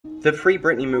The Free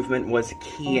Britney movement was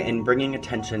key in bringing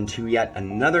attention to yet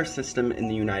another system in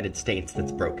the United States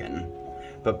that's broken.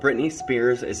 But Britney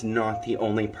Spears is not the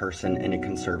only person in a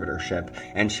conservatorship,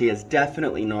 and she is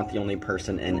definitely not the only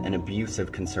person in an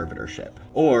abusive conservatorship,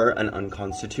 or an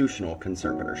unconstitutional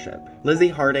conservatorship. Lizzie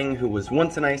Harding, who was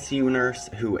once an ICU nurse,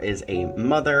 who is a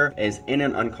mother, is in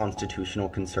an unconstitutional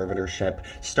conservatorship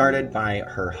started by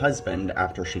her husband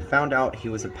after she found out he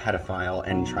was a pedophile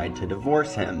and tried to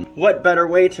divorce him. What better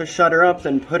way to shut her up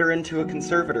than put her into a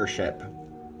conservatorship?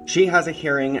 She has a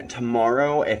hearing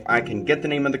tomorrow. If I can get the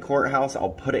name of the courthouse, I'll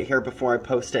put it here before I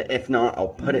post it. If not, I'll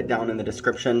put it down in the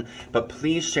description. But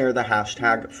please share the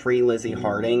hashtag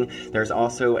 #FreeLizzieHarding. There's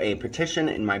also a petition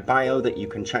in my bio that you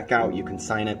can check out. You can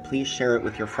sign it. Please share it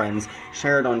with your friends.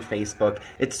 Share it on Facebook.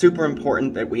 It's super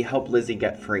important that we help Lizzie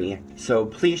get free. So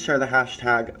please share the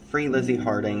hashtag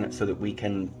 #FreeLizzieHarding so that we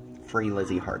can free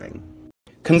Lizzie Harding.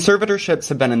 Conservatorships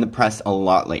have been in the press a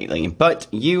lot lately, but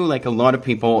you, like a lot of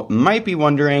people, might be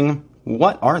wondering,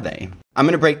 what are they? I'm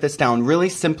going to break this down really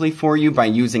simply for you by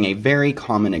using a very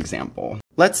common example.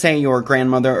 Let's say your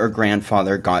grandmother or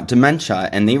grandfather got dementia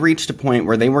and they reached a point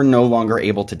where they were no longer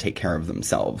able to take care of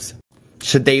themselves.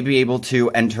 Should they be able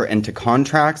to enter into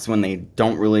contracts when they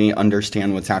don't really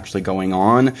understand what's actually going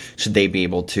on? Should they be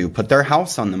able to put their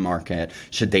house on the market?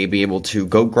 Should they be able to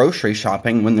go grocery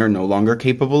shopping when they're no longer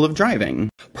capable of driving?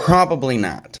 Probably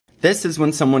not. This is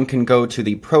when someone can go to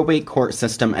the probate court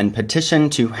system and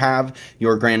petition to have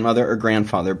your grandmother or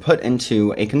grandfather put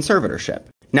into a conservatorship.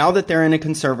 Now that they're in a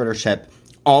conservatorship,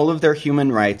 all of their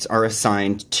human rights are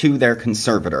assigned to their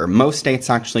conservator. Most states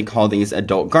actually call these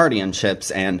adult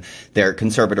guardianships, and their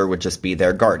conservator would just be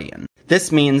their guardian.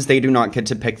 This means they do not get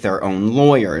to pick their own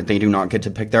lawyer. They do not get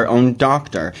to pick their own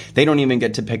doctor. They don't even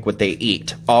get to pick what they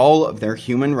eat. All of their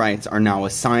human rights are now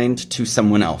assigned to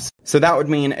someone else. So that would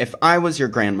mean if I was your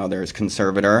grandmother's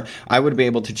conservator, I would be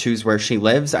able to choose where she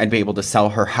lives. I'd be able to sell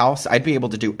her house. I'd be able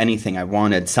to do anything I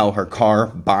wanted. Sell her car,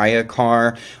 buy a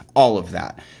car, all of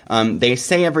that. They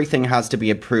say everything has to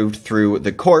be approved through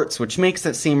the courts, which makes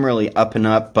it seem really up and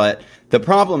up, but the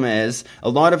problem is, a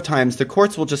lot of times the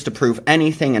courts will just approve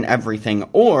anything and everything,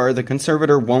 or the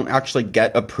conservator won't actually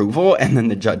get approval, and then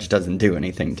the judge doesn't do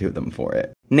anything to them for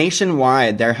it.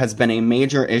 Nationwide, there has been a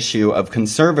major issue of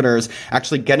conservators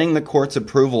actually getting the court's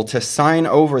approval to sign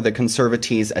over the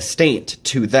conservatee's estate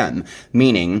to them.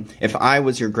 Meaning, if I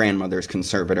was your grandmother's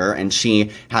conservator and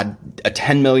she had a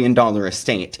 $10 million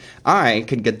estate, I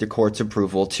could get the court's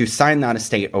approval to sign that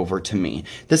estate over to me.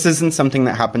 This isn't something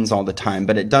that happens all the time,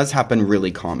 but it does happen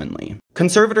really commonly.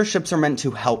 Conservatorships are meant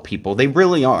to help people. They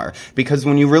really are. Because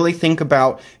when you really think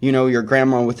about, your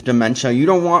grandma with dementia, you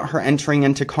don't want her entering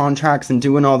into contracts and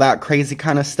doing all that crazy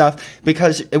kind of stuff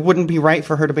because it wouldn't be right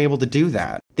for her to be able to do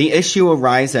that. The issue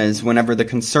arises whenever the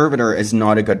conservator is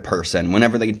not a good person,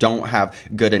 whenever they don't have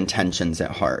good intentions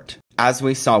at heart, as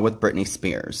we saw with Britney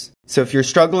Spears. So if you're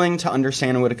struggling to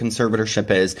understand what a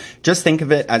conservatorship is, just think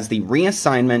of it as the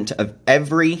reassignment of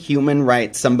every human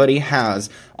right somebody has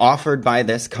offered by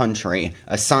this country,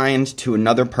 assigned to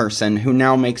another person who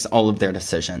now makes all of their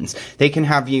decisions. They can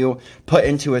have you put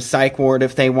into a psych ward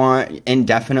if they want,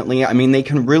 indefinitely. I mean, they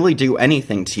can really do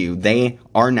anything to you. They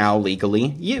are now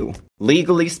legally you.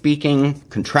 Legally speaking,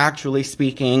 contractually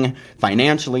speaking,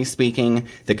 financially speaking,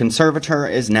 the conservator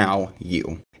is now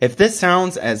you. If this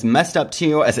sounds as messed up to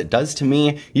you as it does to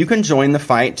me, you can join the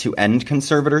fight to end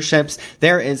conservatorships.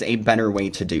 There is a better way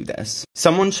to do this.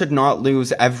 Someone should not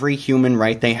lose every human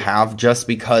right they have just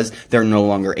because they're no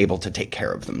longer able to take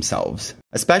care of themselves.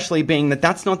 Especially being that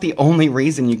that's not the only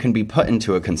reason you can be put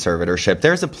into a conservatorship.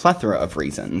 There's a plethora of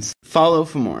reasons. Follow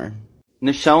for more.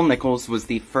 Nichelle Nichols was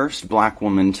the first black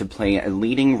woman to play a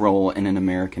leading role in an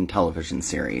American television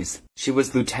series. She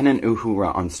was Lieutenant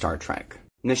Uhura on Star Trek.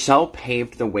 Nichelle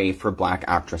paved the way for black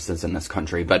actresses in this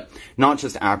country, but not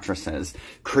just actresses,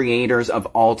 creators of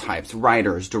all types,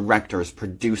 writers, directors,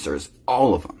 producers,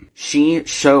 all of them. She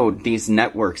showed these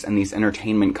networks and these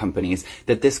entertainment companies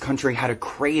that this country had a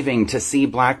craving to see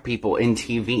black people in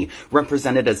TV,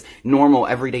 represented as normal,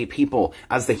 everyday people,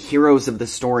 as the heroes of the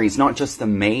stories, not just the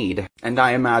maid. And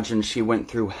I imagine she went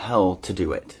through hell to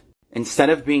do it. Instead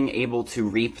of being able to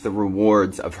reap the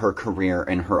rewards of her career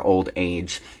in her old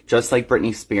age, just like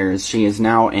Britney Spears, she is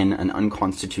now in an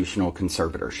unconstitutional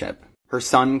conservatorship. Her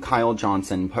son, Kyle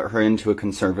Johnson, put her into a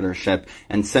conservatorship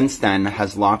and since then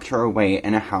has locked her away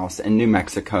in a house in New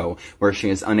Mexico where she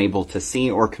is unable to see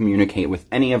or communicate with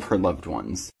any of her loved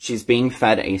ones. She's being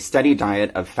fed a steady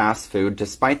diet of fast food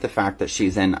despite the fact that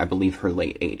she's in, I believe, her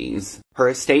late 80s. Her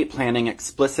estate planning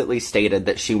explicitly stated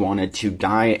that she wanted to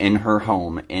die in her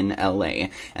home in LA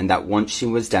and that once she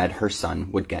was dead, her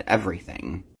son would get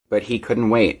everything. But he couldn't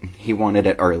wait. He wanted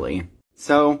it early.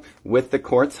 So, with the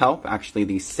court's help, actually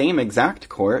the same exact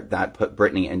court that put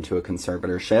Britney into a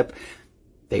conservatorship,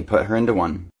 they put her into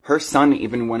one. Her son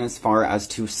even went as far as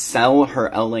to sell her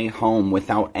LA home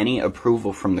without any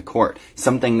approval from the court,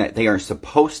 something that they are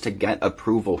supposed to get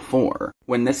approval for.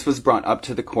 When this was brought up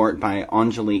to the court by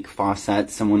Angelique Fawcette,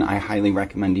 someone I highly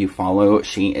recommend you follow,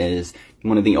 she is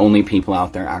one of the only people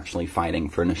out there actually fighting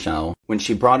for Nichelle. When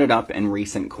she brought it up in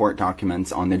recent court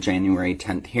documents on the January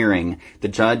 10th hearing, the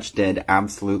judge did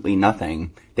absolutely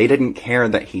nothing. They didn't care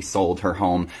that he sold her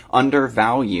home under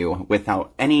value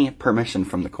without any permission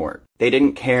from the court. They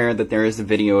didn't care that there is a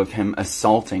video of him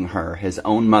assaulting her, his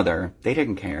own mother. They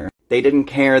didn't care. They didn't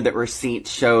care that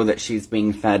receipts show that she's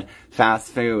being fed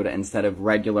fast food instead of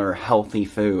regular, healthy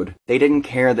food. They didn't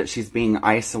care that she's being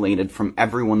isolated from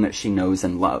everyone that she knows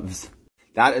and loves.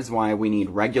 That is why we need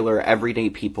regular, everyday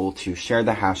people to share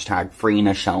the hashtag Free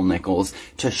Nichelle Nichols,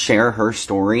 to share her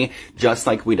story, just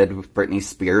like we did with Britney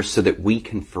Spears, so that we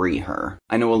can free her.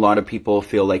 I know a lot of people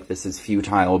feel like this is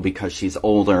futile because she's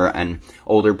older, and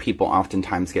older people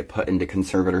oftentimes get put into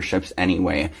conservatorships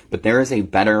anyway, but there is a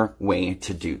better way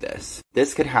to do this.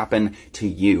 This could happen to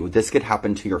you. This could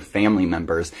happen to your family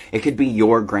members. It could be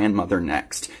your grandmother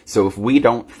next. So if we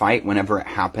don't fight whenever it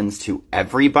happens to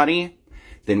everybody,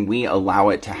 then we allow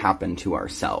it to happen to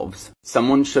ourselves.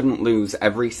 Someone shouldn't lose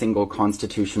every single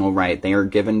constitutional right they are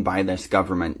given by this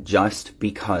government just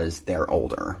because they're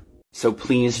older. So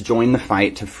please join the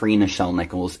fight to free Nichelle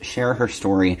Nichols, share her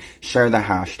story, share the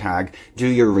hashtag, do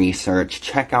your research,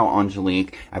 check out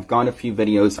Angelique. I've got a few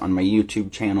videos on my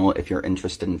YouTube channel if you're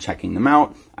interested in checking them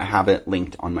out. I have it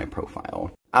linked on my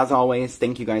profile. As always,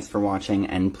 thank you guys for watching,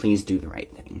 and please do the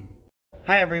right thing.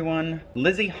 Hi everyone.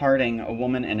 Lizzie Harding, a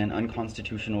woman in an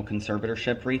unconstitutional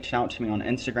conservatorship, reached out to me on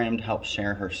Instagram to help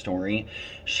share her story.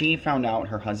 She found out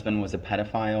her husband was a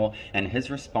pedophile, and his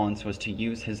response was to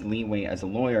use his leeway as a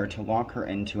lawyer to lock her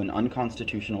into an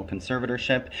unconstitutional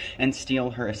conservatorship and steal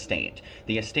her estate.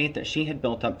 The estate that she had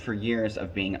built up for years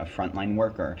of being a frontline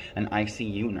worker, an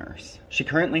ICU nurse. She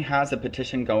currently has a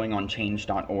petition going on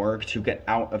change.org to get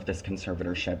out of this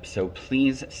conservatorship, so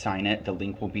please sign it. The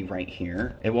link will be right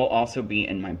here. It will also be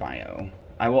in my bio.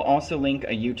 I will also link a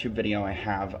YouTube video I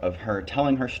have of her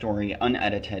telling her story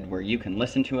unedited, where you can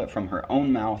listen to it from her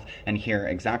own mouth and hear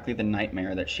exactly the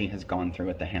nightmare that she has gone through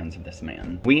at the hands of this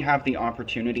man. We have the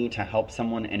opportunity to help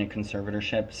someone in a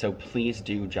conservatorship, so please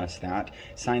do just that.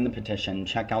 Sign the petition,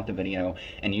 check out the video,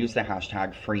 and use the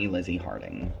hashtag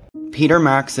 #FreeLizzieHarding. Peter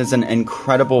Max is an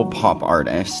incredible pop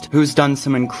artist who's done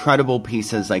some incredible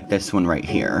pieces like this one right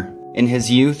here. In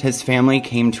his youth, his family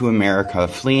came to America,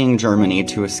 fleeing Germany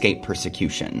to escape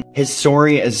persecution. His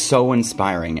story is so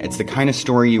inspiring. It's the kind of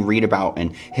story you read about in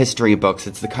history books.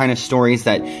 It's the kind of stories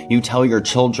that you tell your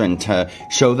children to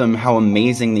show them how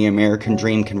amazing the American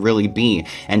dream can really be,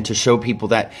 and to show people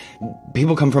that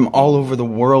people come from all over the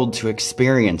world to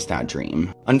experience that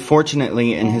dream.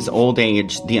 Unfortunately, in his old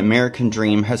age, the American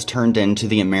dream has turned into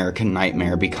the American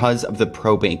nightmare because of the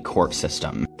probate court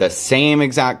system. The same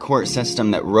exact court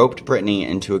system that roped Britney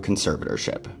into a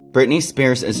conservatorship. Britney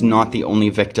Spears is not the only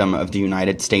victim of the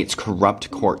United States'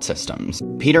 corrupt court systems.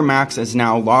 Peter Max is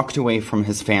now locked away from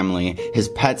his family. His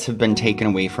pets have been taken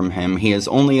away from him. He is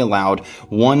only allowed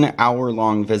 1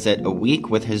 hour-long visit a week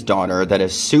with his daughter that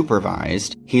is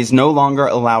supervised. He's no longer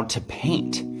allowed to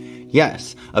paint.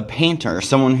 Yes, a painter,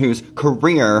 someone whose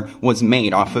career was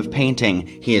made off of painting,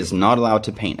 he is not allowed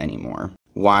to paint anymore.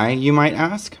 Why, you might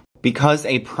ask? Because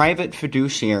a private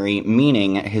fiduciary,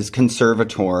 meaning his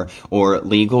conservator or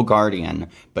legal guardian,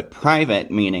 but private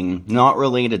meaning not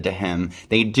related to him,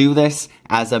 they do this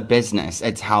as a business.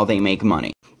 It's how they make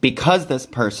money. Because this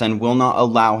person will not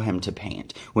allow him to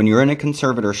paint. When you're in a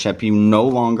conservatorship, you no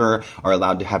longer are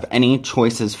allowed to have any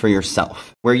choices for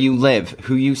yourself. Where you live,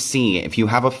 who you see, if you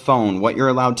have a phone, what you're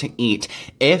allowed to eat,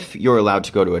 if you're allowed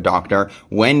to go to a doctor,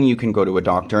 when you can go to a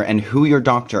doctor, and who your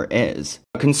doctor is.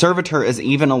 A conservator is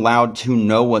even allowed to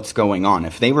know what's going on.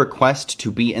 If they request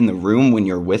to be in the room when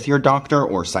you're with your doctor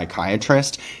or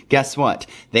psychiatrist, guess what?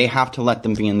 They have to let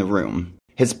them be in the room.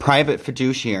 His private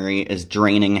fiduciary is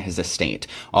draining his estate.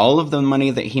 All of the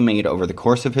money that he made over the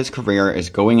course of his career is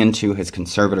going into his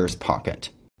conservator's pocket.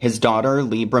 His daughter,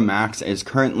 Libra Max, is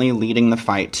currently leading the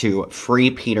fight to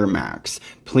free Peter Max.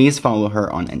 Please follow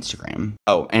her on Instagram.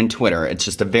 Oh, and Twitter. It's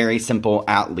just a very simple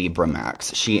 @Libra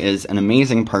Max. She is an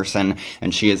amazing person,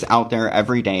 and she is out there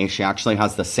every day. She actually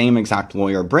has the same exact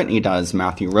lawyer Britney does,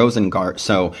 Matthew Rosengart,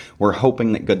 so we're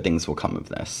hoping that good things will come of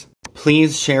this.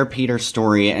 Please share Peter's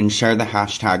story and share the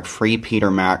hashtag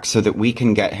 #FreePeterMax so that we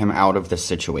can get him out of this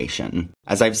situation.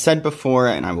 As I've said before,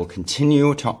 and I will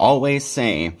continue to always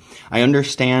say, I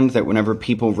understand that whenever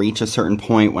people reach a certain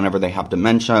point, whenever they have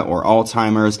dementia or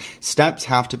Alzheimer's, steps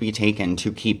have to be taken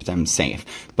to keep them safe.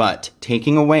 But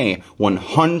taking away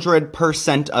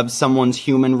 100% of someone's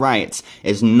human rights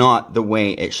is not the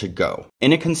way it should go.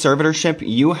 In a conservatorship,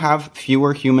 you have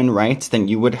fewer human rights than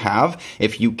you would have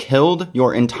if you killed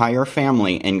your entire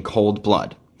family in cold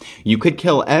blood. You could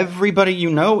kill everybody you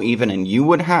know even, and you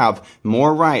would have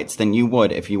more rights than you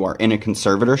would if you are in a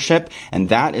conservatorship, and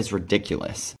that is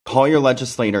ridiculous. Call your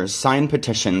legislators, sign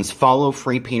petitions, follow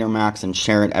Free Peter Max, and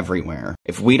share it everywhere.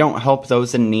 If we don't help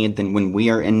those in need, then when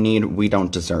we are in need, we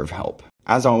don't deserve help.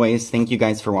 As always, thank you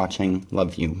guys for watching.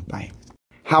 Love you. Bye.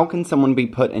 How can someone be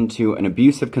put into an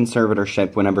abusive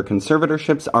conservatorship whenever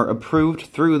conservatorships are approved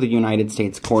through the United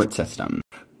States court system?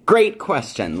 Great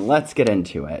question. Let's get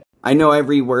into it. I know I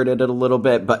reworded it a little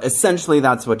bit, but essentially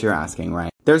that's what you're asking,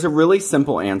 right? There's a really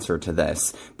simple answer to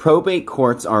this. Probate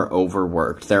courts are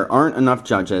overworked. There aren't enough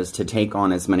judges to take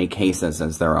on as many cases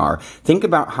as there are. Think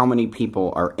about how many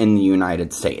people are in the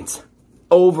United States.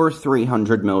 Over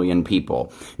 300 million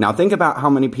people. Now think about how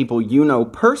many people you know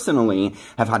personally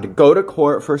have had to go to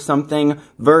court for something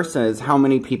versus how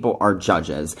many people are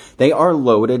judges. They are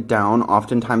loaded down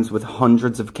oftentimes with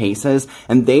hundreds of cases,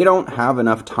 and they don't have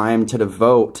enough time to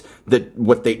devote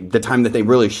the time that they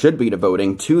really should be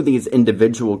devoting to these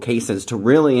individual cases to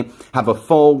really have a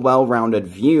full, well-rounded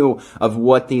view of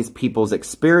what these people's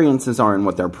experiences are and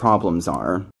what their problems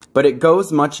are. But it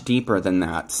goes much deeper than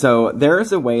that. So there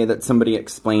is a way that somebody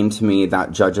explained to me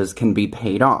that judges can be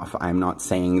paid off. I'm not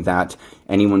saying that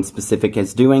anyone specific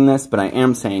is doing this, but I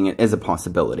am saying it is a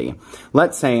possibility.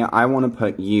 Let's say I want to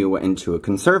put you into a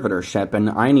conservatorship and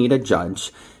I need a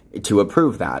judge to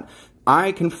approve that.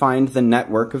 I can find the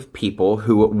network of people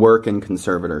who work in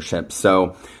conservatorships.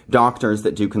 So doctors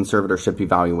that do conservatorship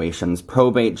evaluations,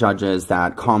 probate judges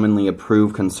that commonly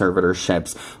approve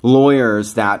conservatorships,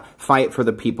 lawyers that fight for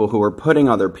the people who are putting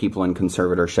other people in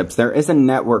conservatorships. There is a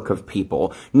network of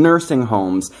people, nursing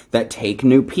homes that take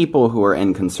new people who are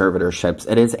in conservatorships.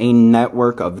 It is a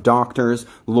network of doctors,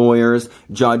 lawyers,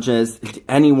 judges,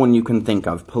 anyone you can think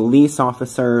of, police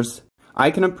officers. I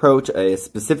can approach a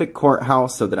specific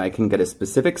courthouse so that I can get a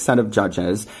specific set of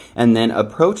judges and then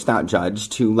approach that judge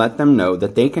to let them know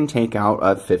that they can take out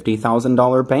a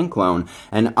 $50,000 bank loan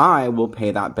and I will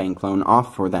pay that bank loan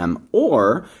off for them.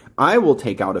 Or I will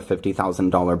take out a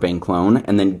 $50,000 bank loan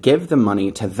and then give the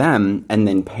money to them and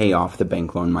then pay off the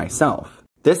bank loan myself.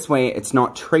 This way, it's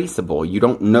not traceable. You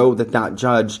don't know that that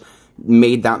judge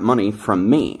made that money from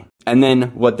me. And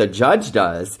then what the judge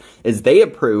does is they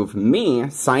approve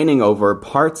me signing over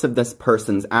parts of this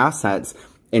person's assets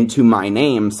into my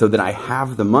name so that I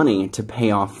have the money to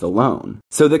pay off the loan.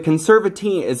 So the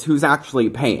conservatee is who's actually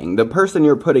paying. The person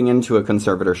you're putting into a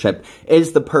conservatorship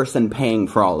is the person paying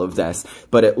for all of this.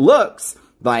 But it looks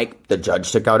like the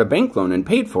judge took out a bank loan and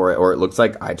paid for it, or it looks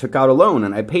like I took out a loan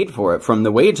and I paid for it from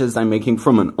the wages I'm making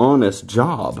from an honest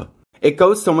job. It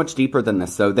goes so much deeper than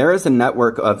this, though. There is a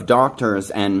network of doctors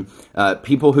and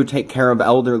people who take care of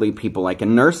elderly people, like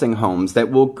in nursing homes, that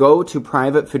will go to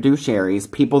private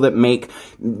fiduciaries, people that make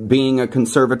being a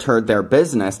conservator their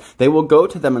business. They will go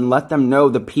to them and let them know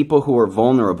the people who are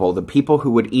vulnerable, the people who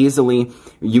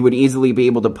you would easily be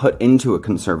able to put into a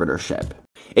conservatorship.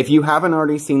 If you haven't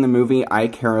already seen the movie I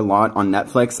Care a Lot on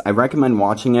Netflix, I recommend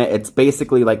watching it. It's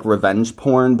basically like revenge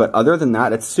porn, but other than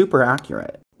that, it's super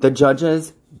accurate. The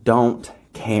judges don't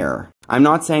care. I'm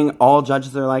not saying all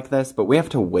judges are like this, but we have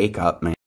to wake up, man.